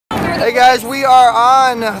Hey guys, we are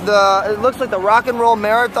on it looks like the Rock and Roll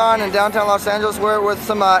Marathon in downtown Los Angeles. We're with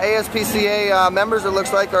some ASPCA members, it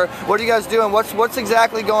looks like. Or what are you guys doing? What's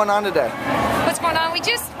exactly going on today? What's going on?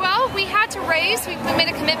 We had to raise, we made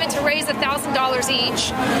a commitment to raise $1,000 each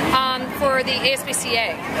for the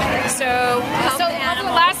ASPCA. So over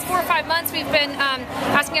the last 4 or 5 months, we've been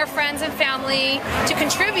asking our friends and family to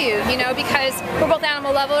contribute, you know, because we're both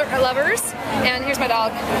animal lovers. And here's my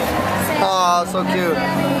dog. Oh, so cute.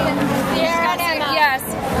 Yes.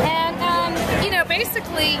 And, you know,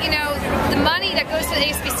 basically, you know, the money that goes to the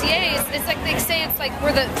ASPCA it's like they say it's like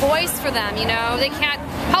we're the voice for them, you know. They can't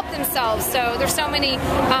help themselves. So there's so many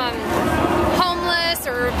homeless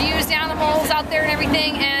or abused animals out there and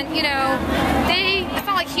everything. And, you know, it's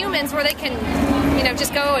not like humans where they can, you know,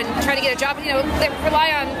 just go and try to get a job. You know, they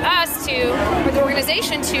rely on us or the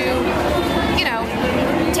organization to, you know,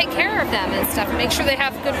 take care of them and stuff and make sure they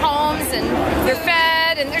have good homes and they're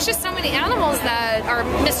fed, and there's just so many animals that are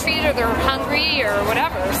mistreated or they're hungry or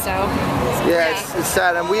whatever. So yeah. It's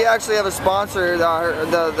sad. And we actually have a sponsor.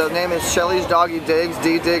 The name is Shelly's Doggy Digs,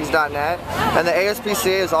 ddigs.net, and the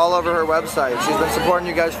ASPCA is all over her website. She's been supporting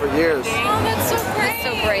you guys for years. Oh, that's so great. That's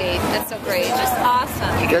so great. That's so great. Just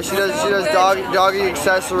awesome. Yeah, she does doggy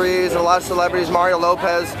accessories, and a lot of celebrities. Mario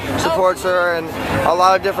Lopez supports her, and a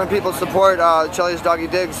lot of different people support Shelly's Doggy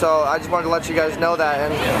Digs. So I just wanted to let you guys know that.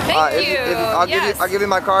 And Thank you. I'll give you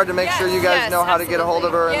my card to make sure you guys know how to get a hold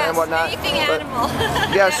of her and whatnot. Anything animal.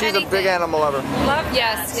 Yeah, she's a big animal lover.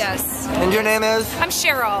 Yes. And your name is? I'm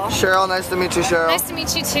Cheryl. Cheryl, nice to meet you, Cheryl. Nice to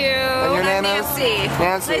meet you too. And your name is?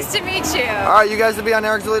 Nancy. Nice to meet you. All right, you guys will be on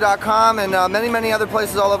EricZilly.com and many other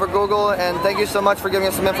places all over Google. And thank you so much for giving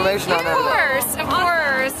us some information on that. Of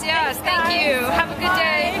course. Yes. Thank you. Have a good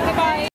day. Bye-bye.